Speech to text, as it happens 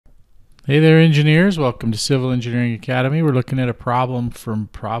Hey there, engineers. Welcome to Civil Engineering Academy. We're looking at a problem from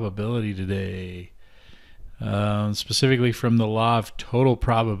probability today, specifically from the law of total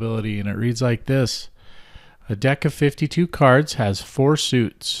probability, and it reads like this. A deck of 52 cards has 4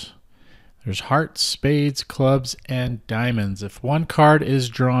 suits. There's hearts, spades, clubs, and diamonds. If one card is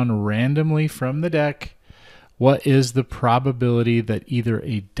drawn randomly from the deck, what is the probability that either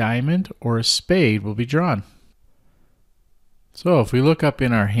a diamond or a spade will be drawn? So if we look up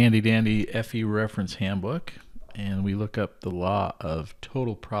in our handy dandy FE reference handbook and we look up the law of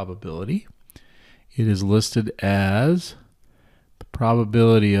total probability, it is listed as the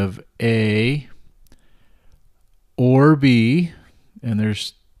probability of A or B, and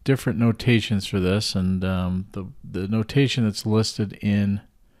there's different notations for this, and the notation that's listed in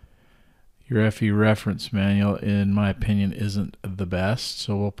your FE reference manual, in my opinion, isn't the best,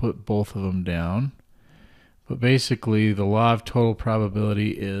 so we'll put both of them down. But basically, the law of total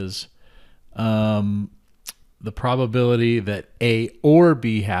probability is the probability that A or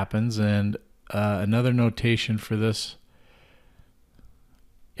B happens, and another notation for this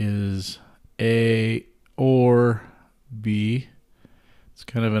is A or B. It's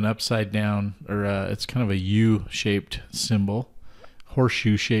kind of an upside down, or it's kind of a U-shaped symbol,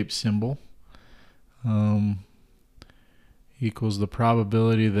 horseshoe-shaped symbol. Equals the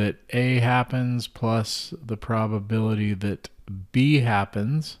probability that A happens plus the probability that B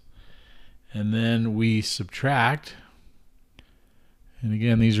happens, and then we subtract. And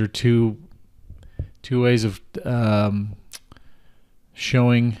again, these are two ways of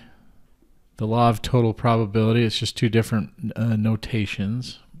showing the law of total probability. It's just two different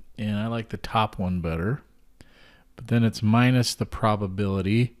notations, and I like the top one better. But then it's minus the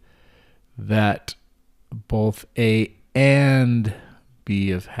probability that both A and B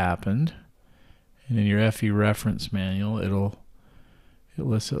have happened, and in your FE reference manual it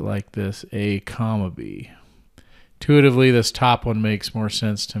lists it like this: A comma B. Intuitively, this top one makes more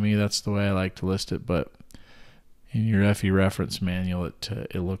sense to me. That's the way I like to list it, but in your FE reference manual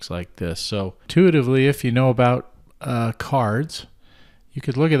it looks like this. So intuitively, if you know about cards, you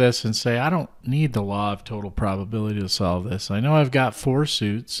could look at this and say, I don't need the law of total probability to solve this. I know I've got 4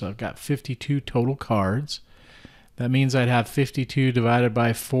 suits. I've got 52 total cards. That means I'd have 52 divided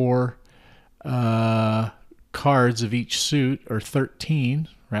by 4 cards of each suit, or 13,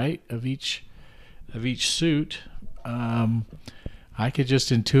 right, of each suit. I could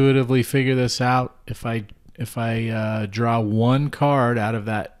just intuitively figure this out. If I draw one card out of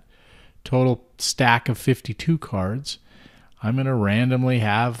that total stack of 52 cards, I'm going to randomly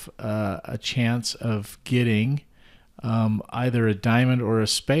have a chance of getting either a diamond or a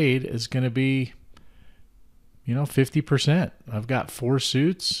spade is going to be 50%. I've got 4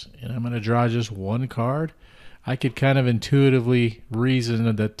 suits, and I'm going to draw just one card. I could kind of intuitively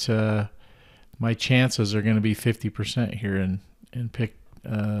reason that my chances are going to be 50% here, and pick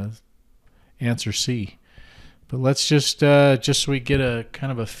answer C. But let's just so we get a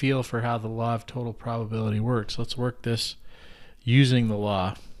kind of a feel for how the law of total probability works, let's work this using the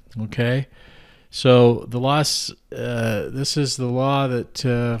law. Okay, so the law, this is the law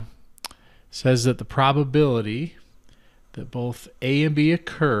that says that the probability that both A and B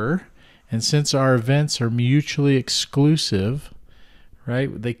occur, and since our events are mutually exclusive,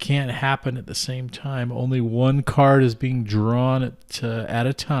 right, they can't happen at the same time, only one card is being drawn at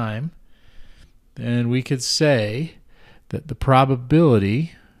a time, then we could say that the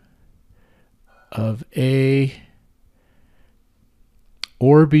probability of A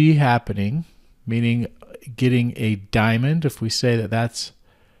or B happening, meaning getting a diamond, if we say that that's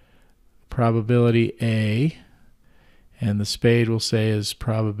probability A, and the spade we'll say is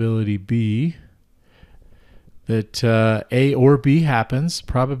probability B, that A or B happens.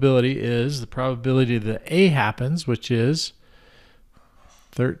 Probability is the probability that A happens, which is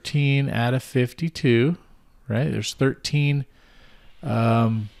 13 out of 52, right? There's 13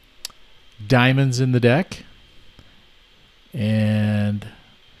 diamonds in the deck, and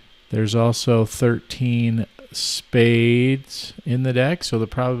there's also 13 spades in the deck, so the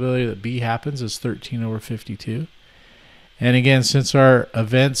probability that B happens is 13 over 52. And again, since our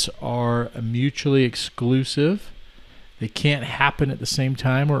events are mutually exclusive, they can't happen at the same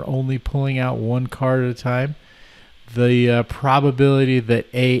time, we're only pulling out one card at a time, the probability that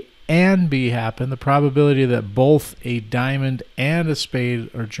A and B happen, the probability that both a diamond and a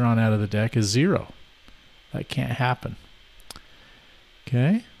spade are drawn out of the deck, is 0. That can't happen.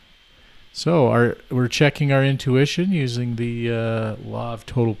 Okay, so we're checking our intuition using the law of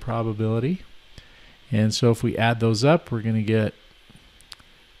total probability. And so if we add those up, we're going to get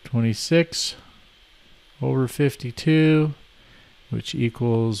 26 over 52 which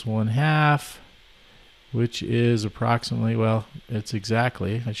equals 1/2, which is approximately, well, it's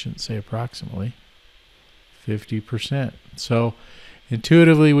exactly, I shouldn't say approximately, 50%. So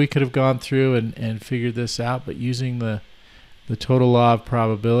intuitively we could have gone through and figured this out, but using the total law of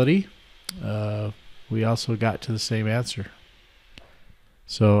probability, we also got to the same answer.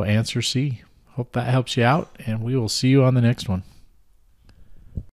 So answer C. Hope that helps you out, and we will see you on the next one.